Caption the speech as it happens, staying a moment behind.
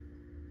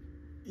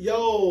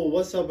Yo,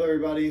 what's up,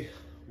 everybody?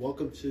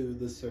 Welcome to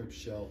the Surf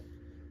Show,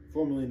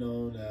 formerly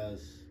known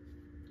as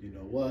you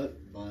know what,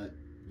 but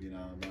I'm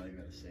not even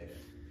gonna say it.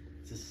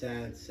 It's a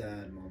sad,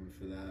 sad moment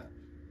for that.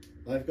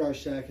 Lifeguard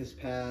Shack has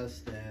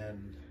passed,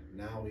 and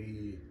now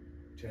we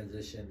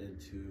transitioned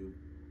into.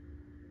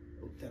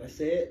 Oh, did I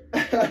say it?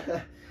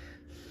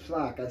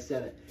 Fuck, I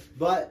said it.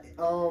 But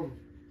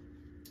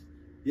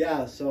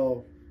yeah.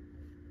 So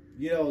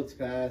it's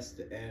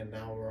passed, and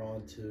now we're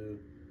on to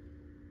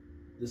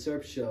the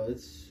Surf Show.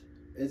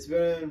 It's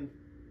been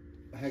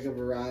a heck of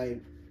a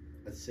ride.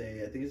 I'd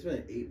say I think it's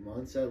been 8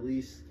 months at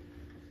least.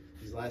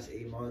 These last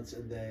 8 months,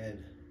 and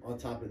then on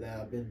top of that,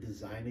 I've been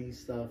designing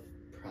stuff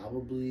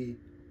probably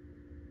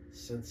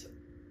since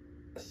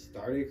I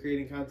started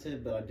creating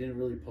content, but I didn't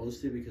really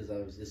post it because I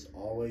was just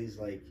always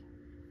like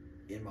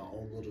in my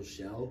own little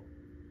shell.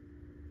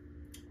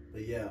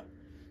 But yeah,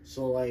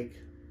 so like,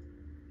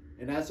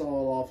 and that's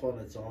all off on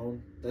its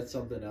own. That's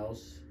something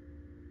else,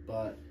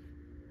 but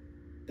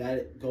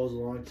that goes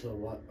along to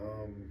what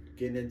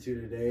getting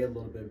into today, a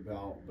little bit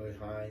about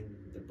behind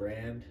the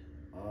brand.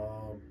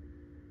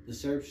 The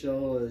Surf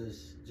Show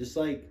is just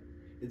like,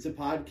 it's a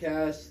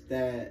podcast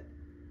that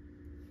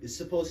is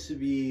supposed to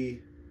be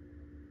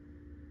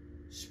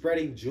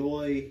spreading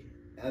joy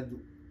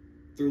and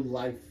through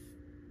life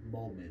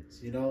moments.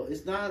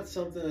 It's not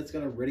something that's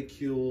gonna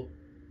ridicule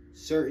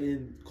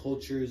certain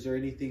cultures or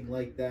anything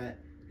like that.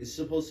 It's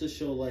supposed to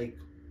show like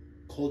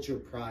culture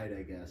pride,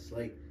 I guess.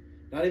 Like,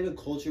 not even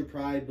culture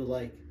pride, but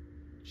like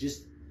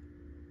just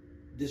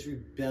this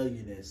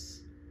rebelliousness,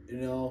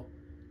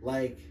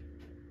 like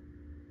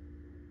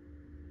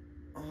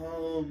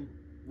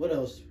what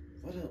else?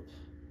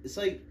 It's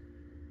like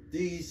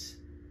this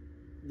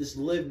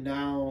live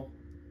now,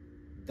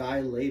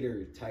 die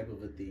later type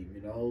of a theme,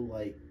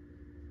 like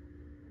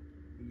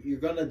you're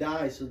gonna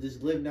die, so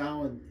just live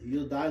now and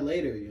you'll die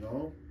later,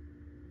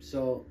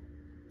 so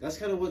that's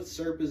kind of what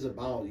SERP is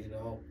about,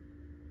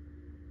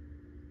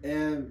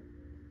 and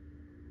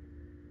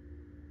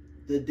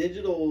the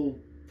digital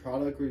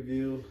product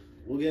review,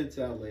 we'll get into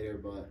that later,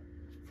 but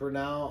for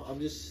now, I'm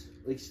just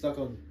like stuck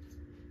on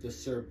the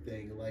SERP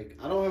thing. Like,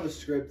 I don't have a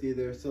script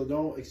either, so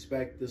don't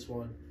expect this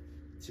one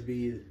to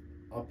be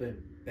up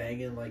and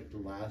banging like the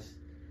last.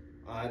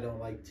 I don't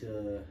like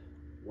to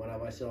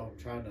one-up myself. I'm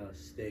trying to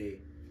stay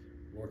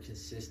more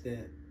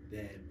consistent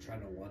than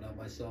trying to one-up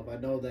myself. I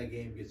know that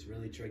game gets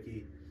really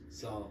tricky,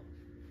 so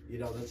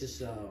that's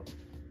just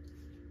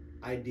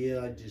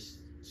idea I just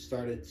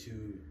started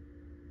to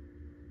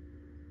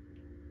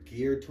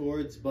gear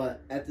towards,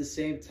 but at the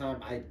same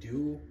time, I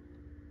do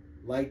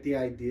like the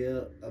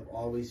idea of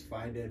always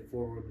finding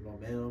forward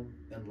momentum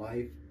in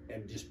life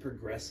and just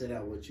progressing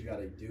at what you got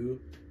to do,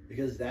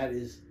 because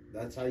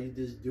that's how you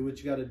just do what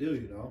you got to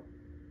do.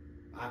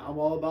 I'm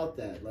all about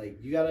that.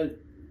 Like, you got to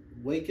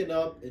waking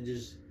up and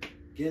just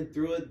getting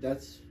through it.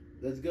 That's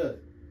good.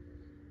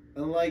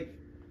 And like,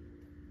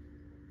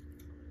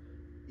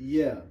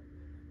 yeah,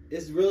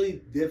 it's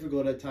really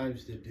difficult at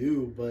times to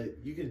do, but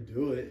you can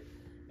do it.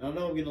 I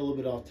know I'm getting a little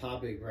bit off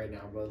topic right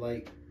now, but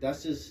like,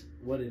 that's just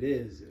what it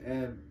is.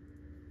 And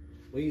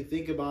when you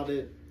think about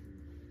it,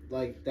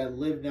 like, that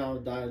live now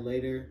and die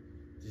later,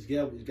 just get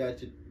up, you got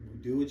to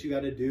do what you got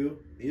to do.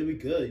 You'll be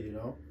good,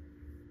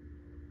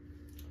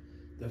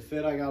 The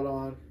fit I got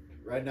on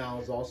right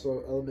now is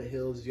also Element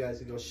Hills. You guys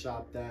can go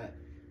shop that.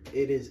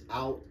 It is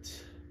out.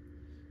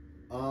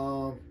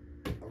 I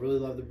really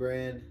love the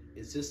brand.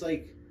 It's just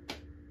like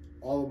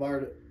all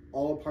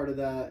a part of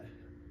that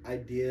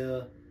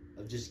idea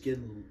of just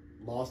getting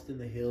lost in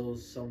the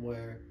hills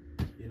somewhere,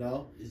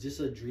 It's just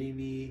a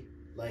dreamy,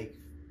 like,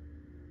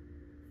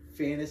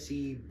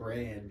 fantasy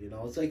brand,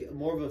 It's like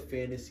more of a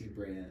fantasy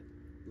brand,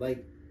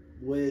 like,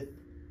 with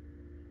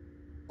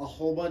a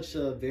whole bunch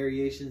of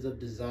variations of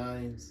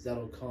designs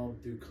that'll come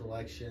through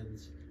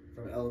collections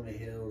from Element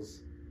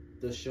Hills.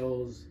 This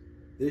show's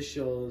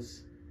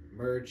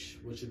merch,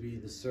 which would be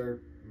the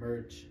SERP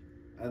merch,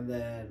 and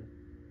then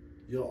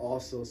you'll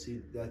also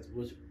see that,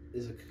 which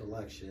is a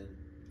collection,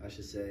 I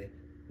should say,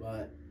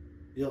 but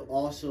you'll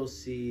also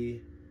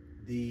see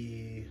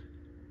the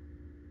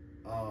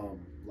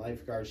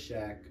Lifeguard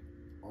Shack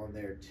on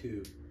there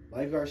too.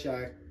 Lifeguard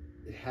Shack,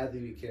 it had to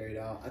be carried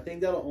out. I think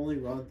that'll only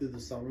run through the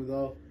summer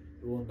though.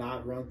 It will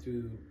not run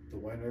through the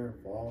winter and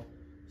fall.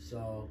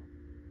 So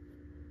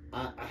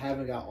I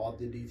haven't got all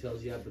the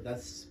details yet, but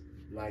that's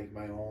like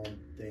my own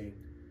thing.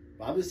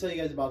 But I'm just telling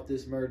you guys about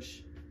this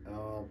merch.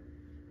 But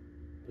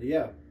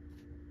yeah.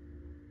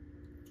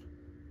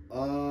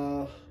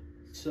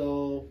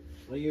 So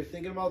when you're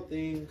thinking about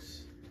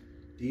things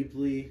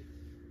deeply,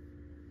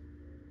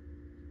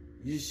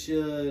 you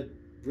should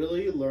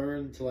really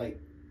learn to like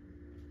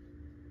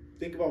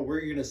think about where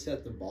you're gonna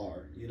set the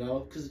bar,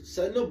 because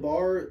setting a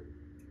bar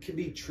can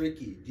be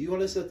tricky. Do you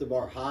want to set the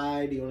bar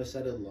high? Do you want to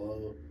set it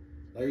low?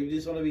 Like, you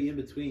just want to be in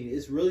between.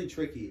 It's really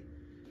tricky.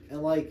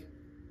 And like,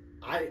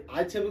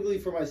 I typically,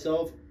 for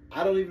myself,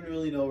 I don't even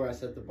really know where I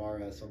set the bar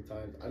at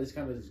sometimes. I just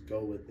kind of just go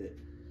with it.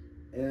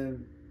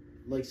 And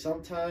like,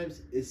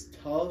 sometimes it's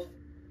tough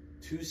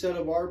to set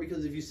a bar,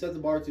 because if you set the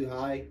bar too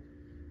high,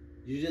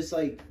 you're just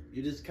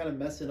kind of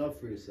messing up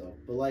for yourself.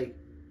 But like,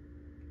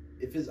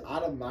 if it's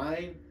out of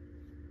mind,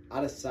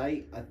 out of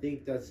sight, I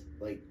think that's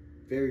like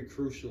very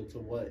crucial to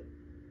what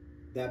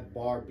that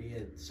bar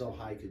being so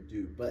high could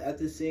do. But at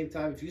the same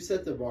time, if you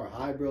set the bar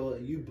high, bro,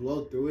 and you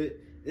blow through it,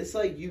 it's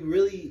like you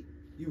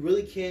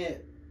really can't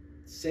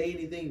say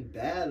anything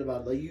bad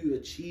about it. Like, you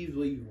achieved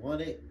what you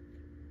wanted,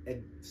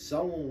 and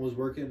someone was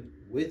working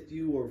with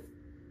you, or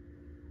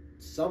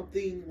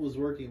something was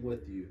working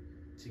with you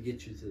to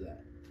get you to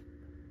that.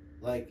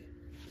 Like,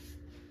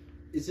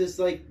 it's just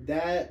like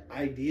that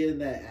idea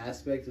and that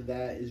aspect of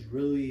that is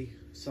really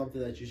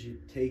something that you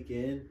should take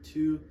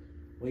into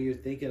when you're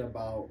thinking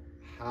about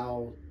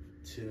how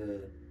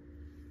to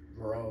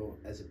grow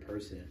as a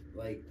person.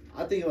 Like,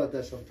 I think about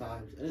that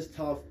sometimes, and it's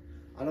tough.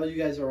 I know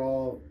you guys are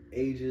all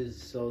ages,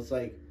 so it's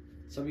like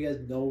some of you guys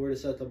know where to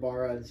set the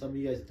bar at, and some of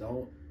you guys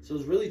don't. So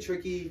it's really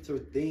tricky to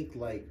think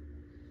like,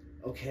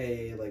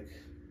 okay, like,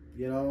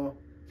 you know.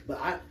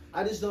 But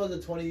I just know as a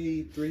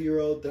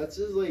 23-year-old, that's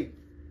just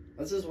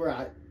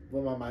where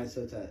my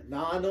mindset's at.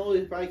 Now I know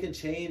it probably can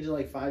change in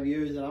like 5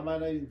 years, and I might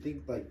not even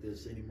think like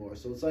this anymore.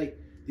 So it's like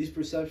these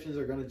perceptions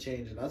are gonna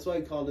change, and that's why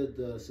I called it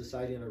the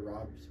society under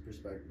Robert's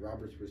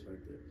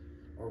perspective,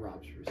 or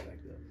Rob's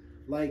perspective.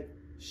 Like,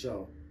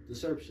 show, the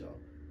SERP show,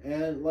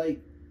 and like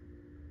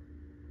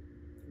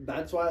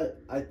that's why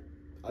I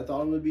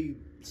thought it would be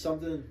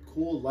something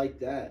cool like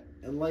that.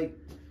 And like,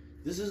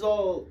 this is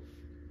all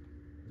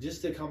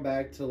just to come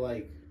back to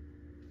like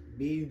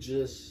me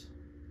just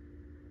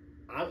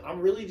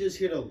I'm really just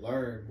here to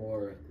learn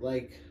more,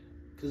 like,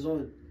 because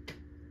when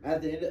I'm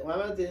at the end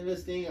of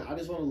this thing, I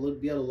just want to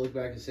be able to look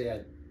back and say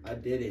I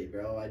did it,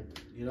 bro.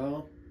 You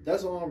know,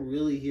 that's all I'm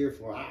really here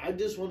for. I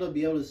just want to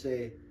be able to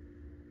say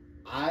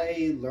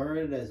I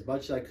learned as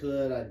much as I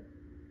could. I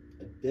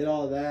did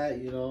all that,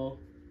 you know.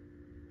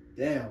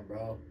 Damn,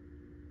 bro,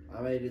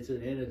 I made it to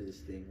the end of this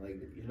thing. Like,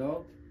 you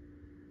know,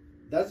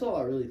 that's all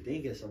I really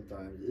think is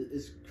sometimes.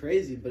 It's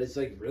crazy, but it's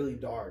like really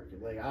dark.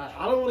 Like,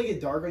 I don't want to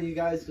get dark on you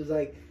guys, because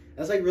like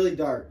that's like really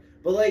dark.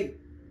 But like,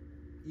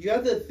 you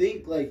have to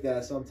think like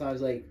that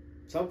sometimes. Like,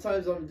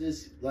 sometimes I'm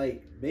just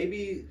like,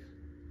 maybe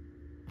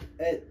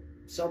at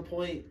some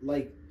point,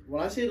 like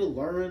when I say to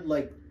learn,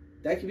 like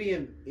that could be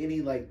in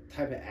any like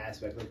type of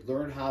aspect. Like,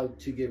 learn how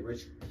to get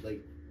rich,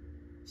 like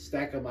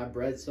stack up my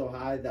bread so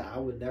high that I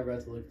would never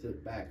have to look to the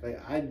back.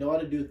 Like, I know how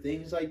to do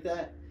things like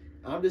that.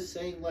 I'm just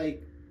saying,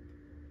 like,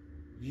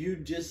 you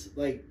just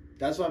like,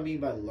 that's what I mean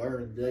by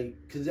learn. Like,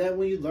 because then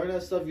when you learn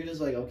that stuff, you're just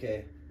like,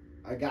 okay,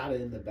 I got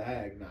it in the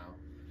bag now.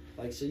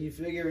 Like, so you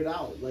figure it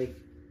out. Like,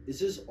 it's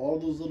just all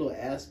those little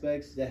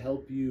aspects that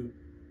help you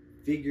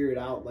figure it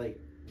out, like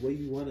what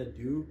you want to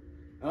do.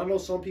 I don't know,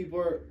 some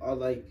people are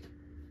like,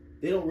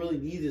 they don't really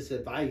need this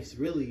advice,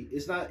 really.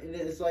 It's not, and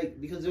it's like,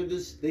 because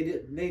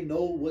they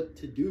know what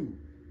to do.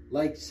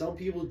 Like, some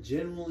people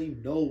genuinely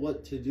know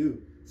what to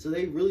do, so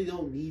they really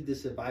don't need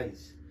this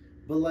advice.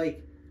 But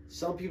like,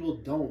 some people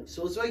don't.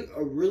 So it's like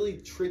a really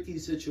tricky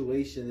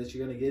situation that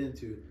you're gonna get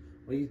into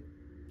when you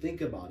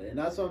think about it. And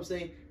that's what I'm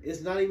saying.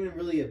 It's not even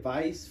really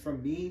advice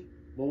from me,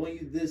 but when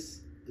you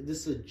this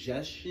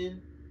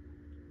suggestion,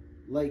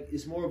 like,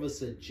 it's more of a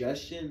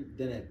suggestion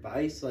than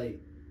advice. Like,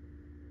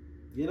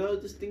 you know,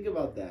 just think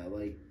about that.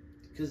 Like,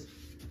 because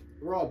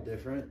we're all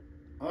different.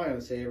 I'm not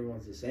gonna say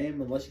everyone's the same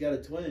unless you got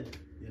a twin,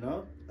 you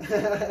know.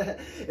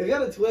 If you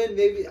got a twin,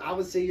 maybe I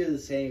would say you're the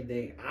same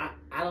thing.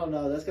 I don't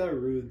know. That's kind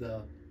of rude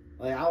though.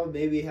 Like, I would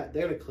maybe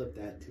they're gonna clip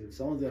that too.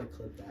 Someone's gonna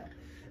clip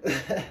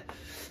that.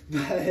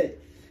 But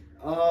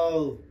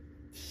oh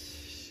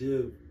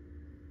shoot,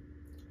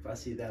 if I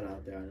see that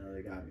out there, I know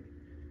they got me.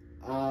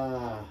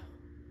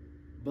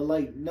 But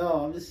like,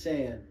 no, I'm just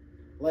saying,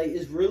 like,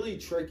 it's really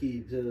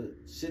tricky to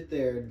sit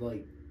there and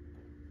like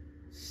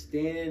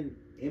stand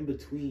in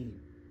between.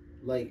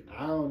 Like,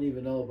 I don't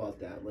even know about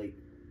that. Like,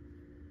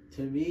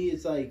 to me,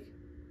 it's like,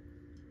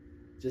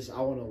 just,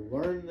 I want to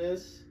learn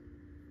this,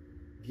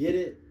 get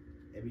it,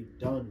 and be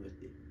done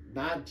with it.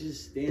 Not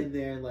just stand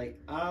there and like,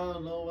 I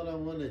don't know what I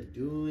want to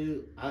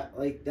do.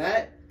 Like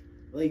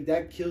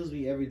that kills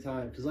me every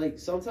time. Because like,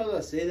 sometimes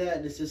I say that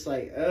and it's just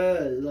like,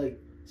 it like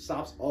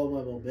stops all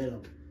my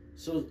momentum.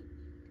 So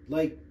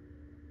like,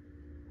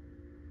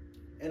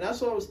 and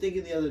that's what I was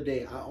thinking the other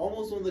day. I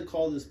almost wanted to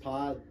call this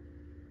pod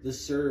the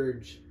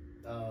Surge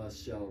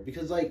show,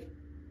 because like,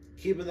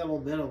 keeping that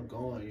momentum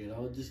going, you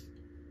know, just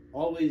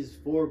always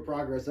forward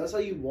progress. That's how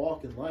you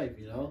walk in life,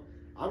 you know.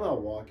 I'm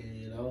not walking,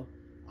 you know.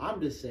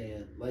 I'm just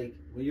saying, like,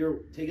 when you're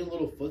taking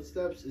little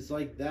footsteps, it's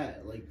like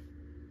that, like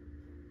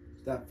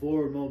that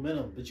forward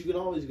momentum. But you can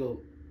always go,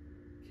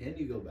 can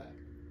you go back?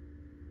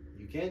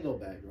 You can go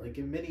back, like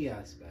in many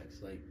aspects.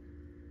 Like,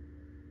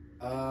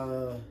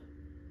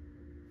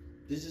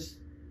 this is,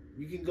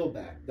 you can go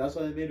back. That's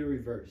why they made it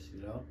reverse,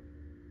 you know.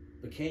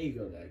 But can you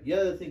go back? You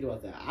gotta think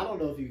about that. I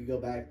don't know if you can go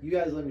back. You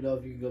guys let me know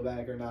if you can go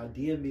back or not.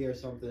 DM me or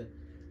something.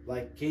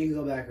 Like, can you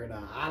go back or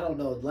not? I don't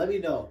know. Let me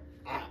know.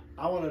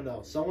 I want to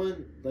know.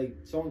 Someone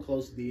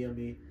close, DM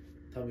me.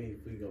 Tell me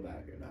if we can go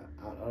back or not.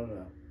 I don't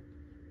know.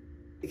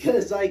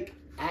 Because like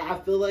I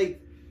feel like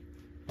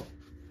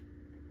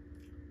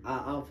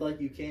I don't feel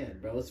like you can,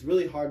 bro. It's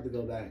really hard to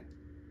go back.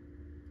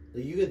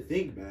 Like you can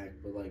think back,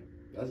 but like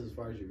that's as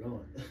far as you're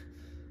going.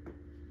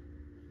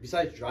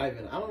 Besides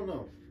driving, I don't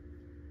know.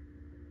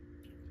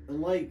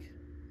 And like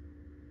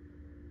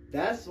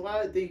that's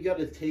why I think you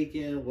gotta take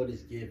in what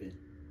is given.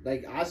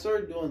 Like I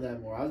started doing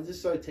that more. I just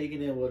started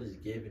taking in what is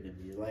given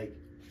to me. Like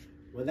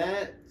when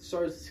that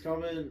starts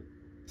coming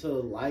to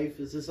life,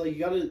 it's just like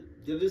you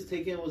just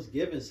take in what's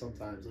given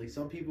sometimes. Like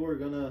some people are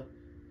gonna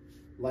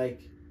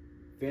like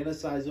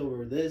fantasize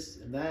over this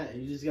and that,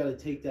 and you just gotta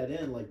take that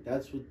in. Like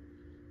that's what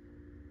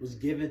was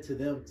given to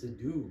them to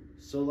do.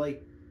 So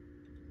like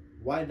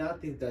why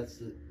not think that's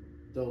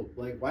dope?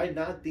 Like why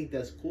not think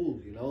that's cool,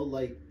 you know?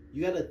 Like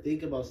you gotta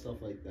think about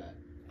stuff like that.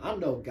 I'm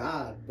no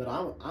God, but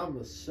I'm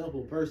a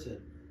simple person.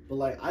 But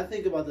like I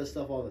think about that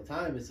stuff all the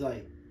time. It's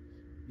like,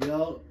 you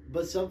know,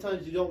 but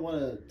sometimes you don't want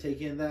to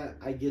take in that.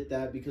 I get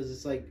that because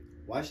it's like,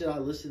 why should I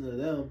listen to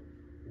them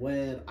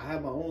when I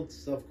have my own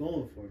stuff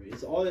going for me?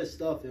 It's all that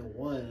stuff in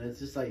one, and it's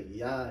just like,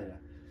 yeah.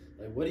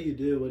 Like what do you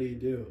do? What do you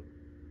do?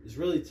 It's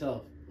really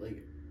tough. Like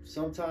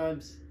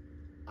sometimes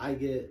I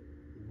get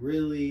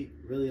really,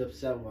 really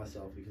upset with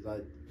myself because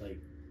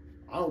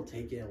I don't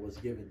take in what's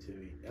given to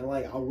me, and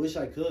like I wish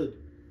I could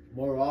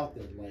more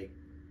often. Like,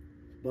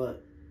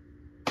 but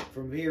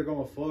from here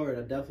going forward,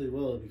 I definitely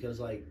will because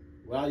like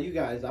without you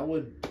guys, I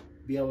wouldn't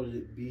be able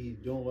to be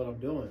doing what I'm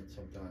doing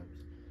sometimes.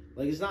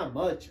 Like it's not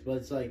much, but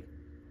it's like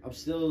I'm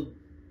still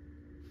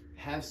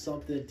have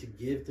something to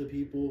give to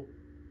people,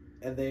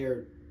 and they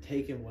are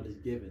taking what is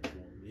given to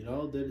them. You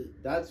know,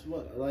 that's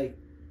what like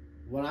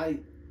when I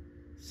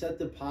set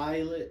the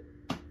pilot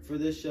for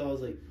this show, I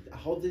was like, I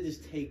hope they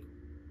just take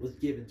what's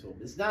given to them.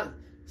 It's not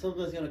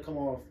something that's gonna come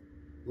off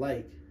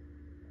like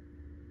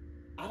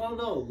I don't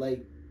know,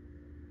 like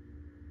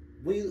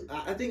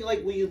I think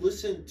like when you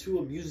listen to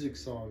a music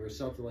song or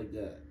something like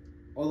that,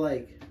 or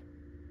like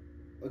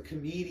a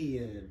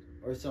comedian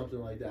or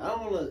something like that. I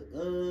don't want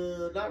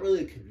to, not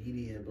really a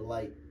comedian, but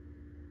like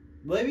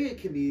maybe a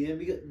comedian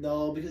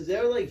because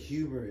they're like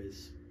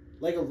humorous.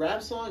 Like a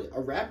rap song,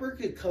 a rapper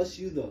could cuss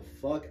you the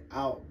fuck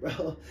out,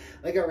 bro.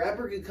 Like a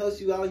rapper could cuss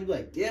you out. You'd be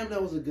like, damn,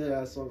 that was a good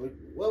ass song. Like,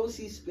 what was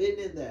he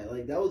spitting in that?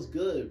 Like that was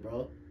good,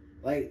 bro.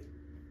 Like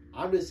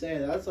I'm just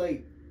saying that's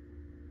like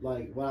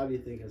what I be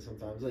thinking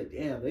sometimes. Like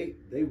damn, they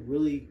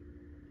really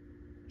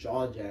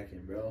jaw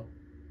jacking, bro.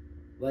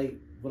 Like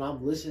when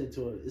I'm listening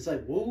to it, it's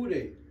like whoa,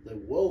 they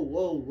like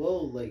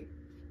whoa, like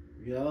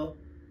you know.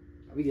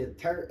 I be getting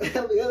turned.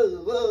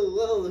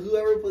 Whoa,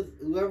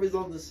 whoever's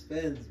on the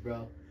spins,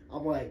 bro.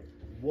 I'm like,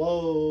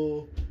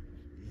 whoa,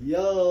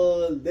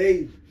 yo,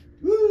 they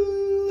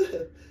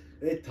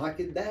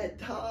talking that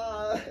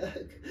talk.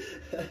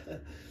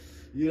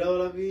 You know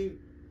what I mean?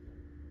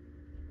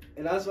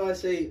 And that's why I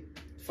say,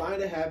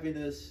 find a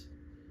happiness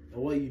in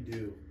what you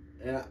do.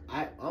 And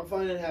I'm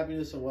finding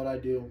happiness in what I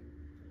do.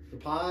 The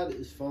pod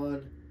is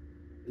fun.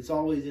 It's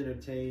always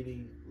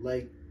entertaining.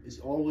 Like, it's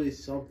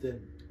always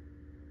something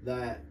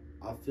that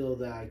I feel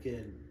that I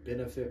can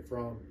benefit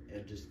from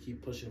and just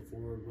keep pushing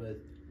forward with.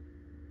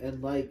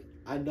 And like,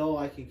 I know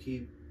I can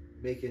keep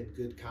making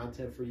good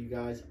content for you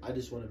guys. I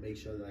just want to make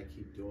sure that I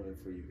keep doing it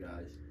for you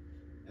guys.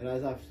 And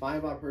as I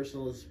find my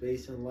personal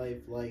space in life,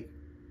 like,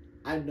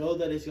 I know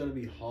that it's going to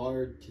be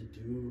hard to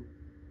do,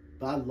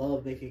 but I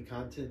love making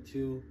content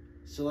too.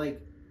 So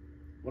like,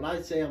 when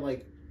I say I'm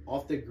like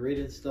off the grid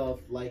and stuff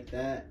like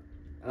that,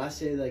 and I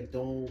say like,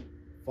 don't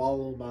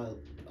follow my,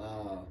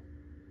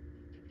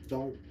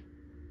 don't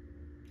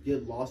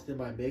get lost in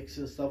my mix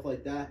and stuff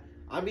like that,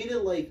 I mean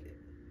it like,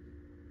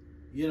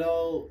 you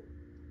know,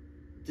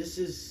 this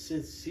is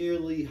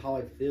sincerely how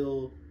I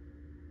feel,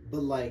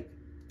 but like,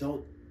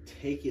 don't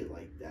take it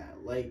like that.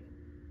 Like,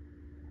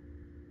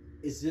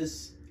 it's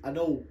just, I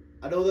know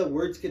that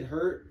words can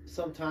hurt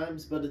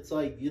sometimes, but it's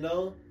like, you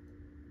know,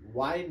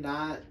 why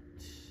not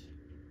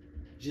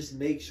just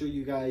make sure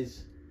you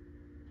guys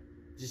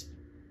just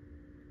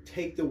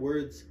take the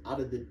words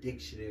out of the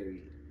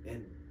dictionary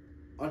and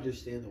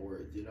understand the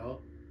words, you know?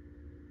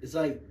 It's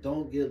like,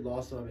 don't get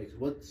lost on mix.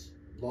 What's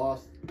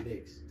lost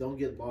mix? Don't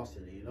get lost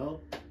in it, you know?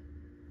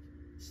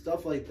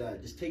 Stuff like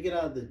that. Just take it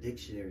out of the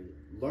dictionary.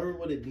 Learn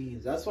what it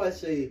means. That's why I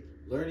say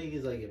learning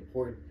is like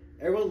important.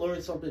 Everyone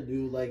learns something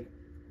new. Like,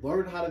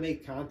 learn how to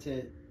make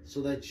content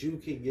so that you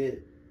can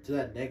get to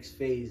that next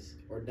phase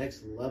or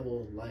next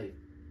level in life.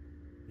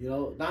 You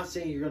know, not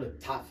saying you're gonna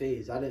top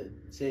phase. I didn't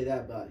say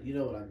that, but you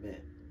know what I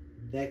meant.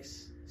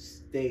 Next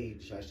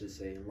stage, I should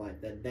say, in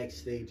life. That next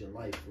stage in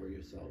life for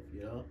yourself,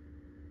 you know?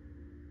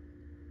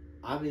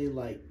 I mean,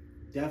 like,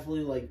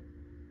 definitely, like,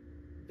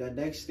 that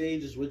next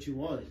stage is what you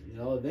want, you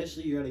know?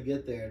 Eventually you're gonna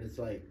get there, and it's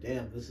like,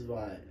 damn, this is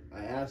what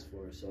I asked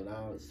for, so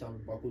now it's time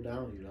to buckle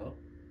down, you know?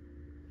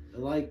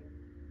 And, like,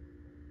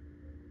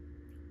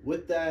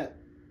 with that,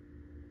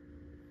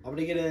 I'm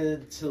gonna get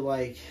into,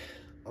 like,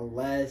 a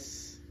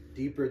less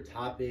deeper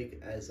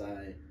topic as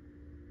I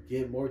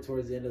get more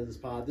towards the end of this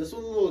pod. This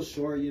one's a little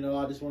short, you know?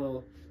 I just want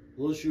a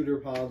little shooter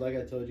pod, like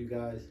I told you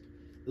guys.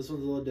 This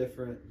one's a little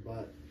different,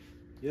 but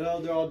You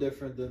know, they're all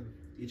different than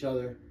each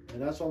other,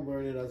 and that's what I'm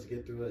learning as I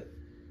get through it.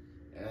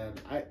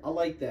 And I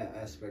like that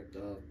aspect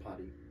of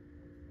potting.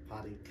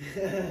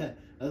 That's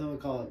what I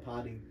call it,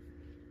 potting.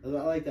 I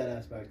like that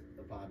aspect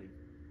of potting.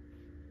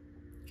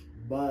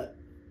 But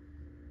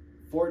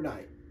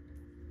Fortnite,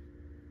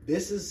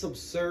 this is some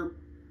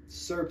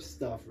SERP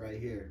stuff right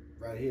here,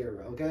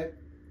 okay?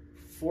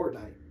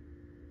 Fortnite,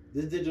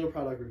 this digital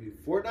product review.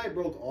 Fortnite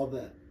broke all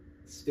the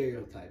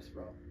stereotypes,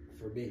 bro.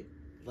 For me,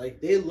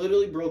 like they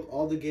literally broke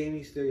all the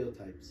gaming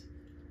stereotypes.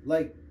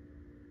 Like,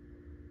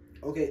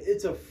 okay,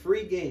 it's a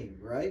free game,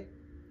 right?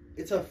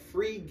 It's a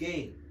free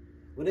game.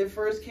 When it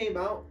first came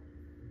out,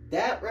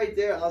 that right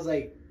there, I was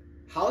like,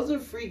 how's a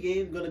free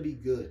game gonna be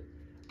good?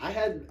 I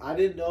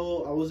didn't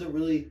know, I wasn't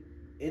really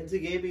into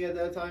gaming at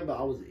that time, but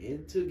I was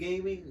into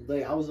gaming.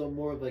 Like I was on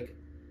more of like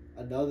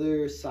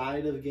another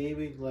side of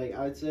gaming, like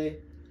I'd say.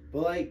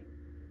 But like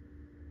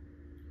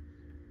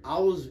I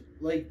was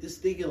like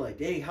just thinking like,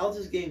 dang, how's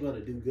this game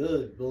gonna do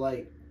good? But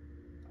like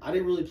I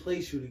didn't really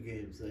play shooting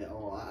games at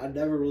all. I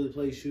never really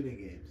played shooting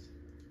games.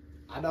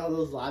 I know how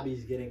those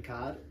lobbies get in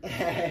COD.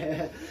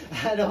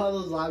 I know how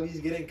those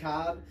lobbies get in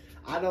COD.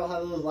 I know how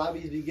those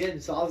lobbies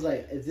begin. So I was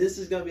like, if this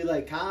is gonna be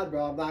like COD,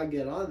 bro, I'm not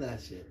getting on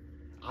that shit.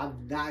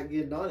 I'm not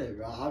getting on it,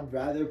 bro. I'd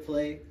rather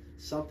play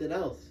something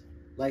else.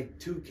 Like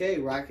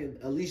 2K, where I can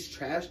at least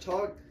trash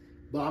talk,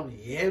 but I'm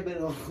yamming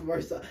on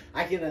or something.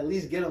 I can at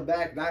least get them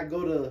back, not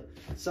go to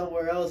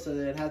somewhere else and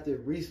then have to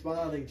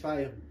respawn and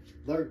try and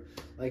lurk,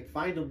 like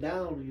find them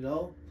down, you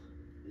know?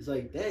 It's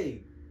like,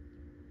 dang.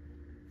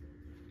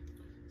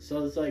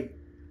 So it's like,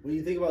 when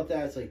you think about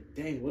that, it's like,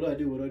 dang, what do I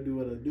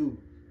do?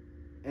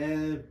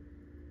 And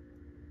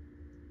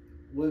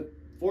with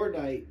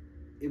Fortnite,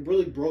 it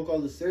really broke all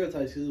the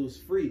stereotypes because it was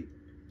free.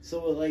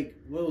 So like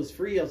when it was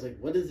free, I was like,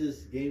 what is this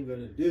game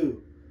gonna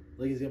do?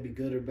 Like it's gonna be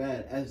good or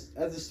bad? As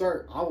the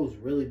start, I was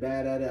really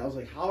bad at it. I was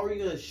like, how are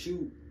you gonna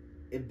shoot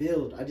and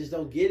build? I just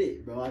don't get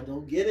it, bro. I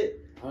don't get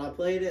it. I'm not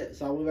playing it.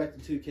 So I went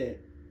back to 2K.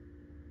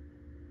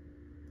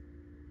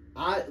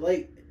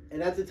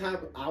 And at the time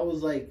I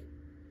was like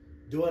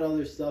doing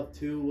other stuff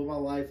too with my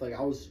life. Like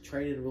I was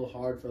training real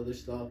hard for other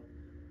stuff.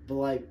 But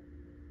like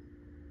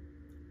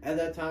at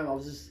that time I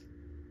was just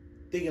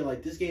thinking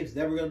like this game's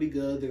never gonna be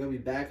good. They're gonna be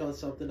back on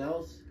something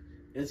else,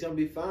 and it's gonna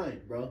be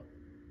fine, bro.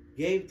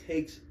 Game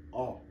takes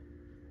off.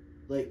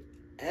 Like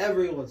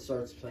everyone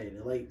starts playing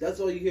it. Like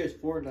that's all you hear is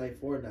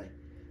Fortnite.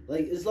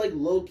 Like it's like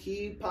low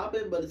key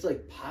popping, but it's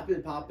like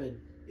popping.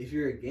 If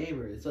you're a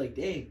gamer, it's like,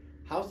 dang,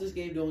 how's this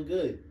game doing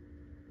good?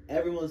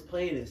 Everyone's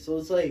playing it, so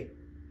it's like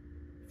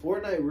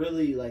Fortnite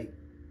really like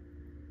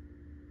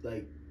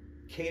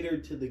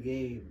catered to the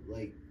game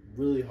like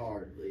really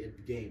hard, like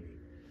gaming.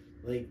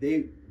 Like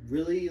they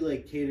really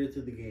like cater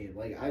to the game.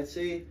 Like I'd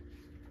say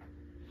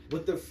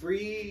with the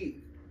free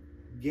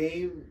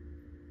game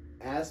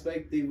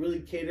aspect, they really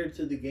cater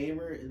to the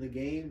gamer in the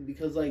game,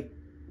 because like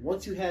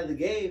once you had the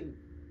game,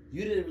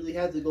 you didn't really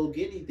have to go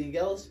get anything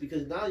else,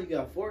 because now you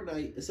got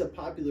Fortnite. It's a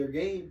popular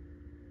game,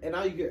 and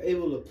now you're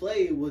able to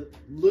play with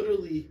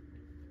literally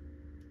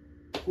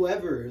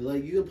whoever.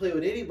 Like you can play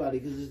with anybody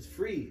because it's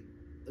free.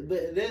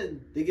 But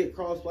then they get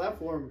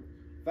cross-platform.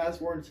 Fast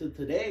forward to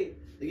today,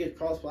 they get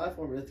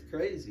cross-platform, and it's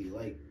crazy.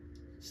 Like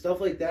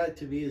stuff like that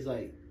to me is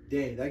like,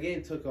 dang, that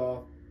game took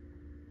off,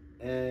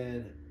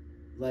 and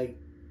like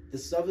the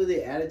stuff that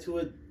they added to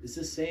it, it's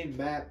the same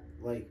map.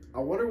 Like I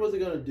wonder what they're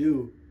gonna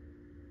do,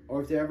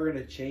 or if they're ever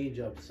gonna change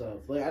up stuff.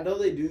 Like I know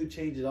they do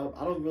change it up.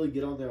 I don't really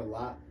get on there a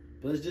lot,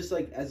 but it's just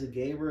like as a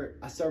gamer,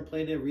 I started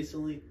playing it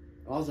recently.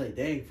 I was like,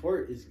 dang,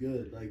 Fort is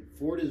good. Like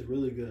Fort is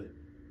really good.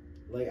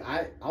 Like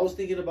I was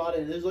thinking about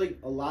it, and there's like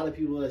a lot of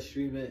people that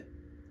stream it,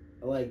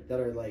 like that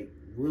are like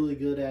really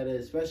good at it,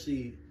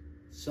 especially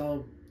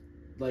some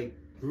like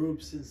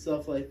groups and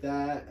stuff like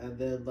that. And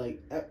then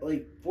like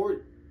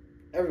Fort,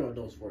 everyone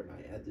knows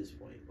Fortnite at this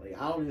point. Like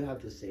I don't even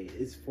have to say it.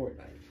 It's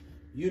Fortnite.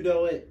 You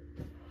know it.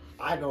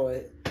 I know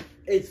it.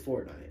 It's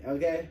Fortnite.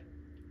 Okay.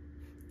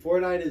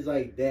 Fortnite is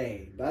like,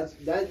 dang,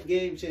 that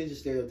game changed the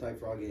stereotype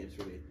for all games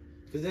for me.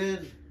 Because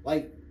then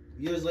like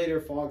years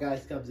later, Fall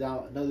Guys comes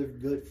out, another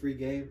good free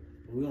game.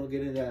 We won't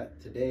get into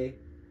that today.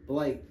 But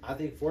like I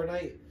think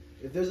Fortnite,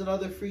 if there's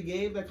another free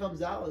game that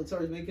comes out and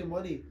starts making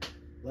money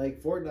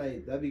like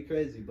Fortnite, that'd be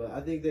crazy. But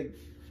I think they're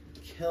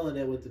killing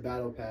it with the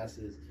battle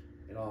passes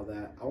and all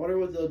that. I wonder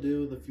what they'll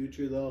do in the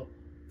future though.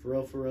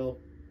 For real.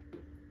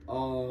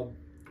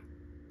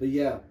 But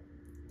yeah,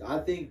 I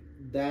think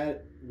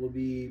that will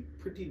be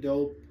pretty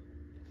dope.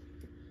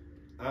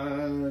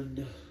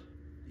 And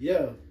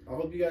yeah, I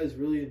hope you guys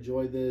really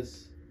enjoy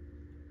this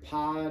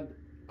pod.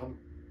 I'm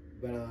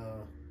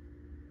gonna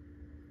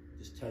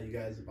just tell you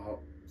guys about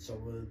some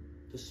of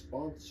the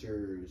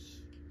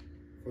sponsors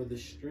for the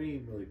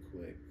stream really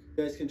quick.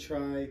 You guys can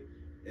try.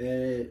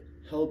 It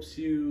helps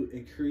you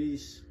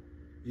increase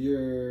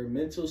your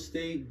mental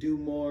state. Do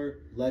more,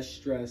 less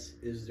stress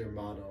is their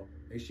motto.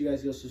 Make sure you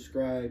guys go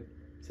subscribe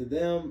to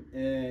them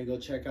and go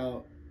check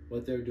out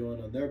what they're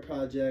doing on their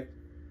project.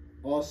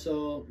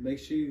 Also, make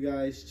sure you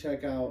guys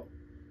check out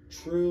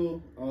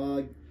True.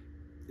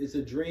 It's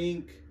a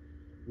drink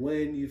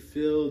when you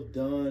feel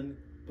done,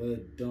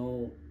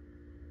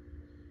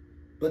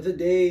 but the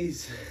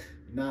day's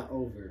not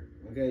over.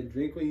 Okay,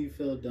 drink when you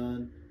feel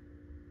done,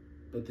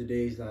 but the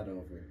day's not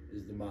over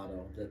is the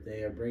motto that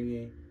they are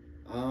bringing.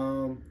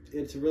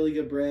 It's a really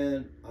good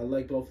brand. I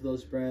like both of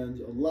those brands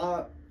a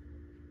lot.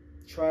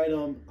 Tried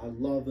them. I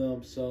love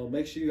them. So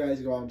make sure you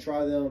guys go out and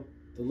try them.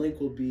 The link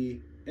will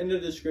be in the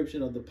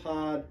description of the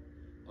pod.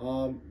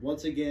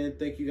 Once again,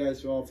 thank you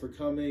guys all for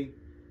coming.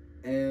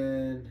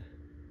 And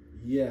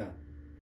yeah.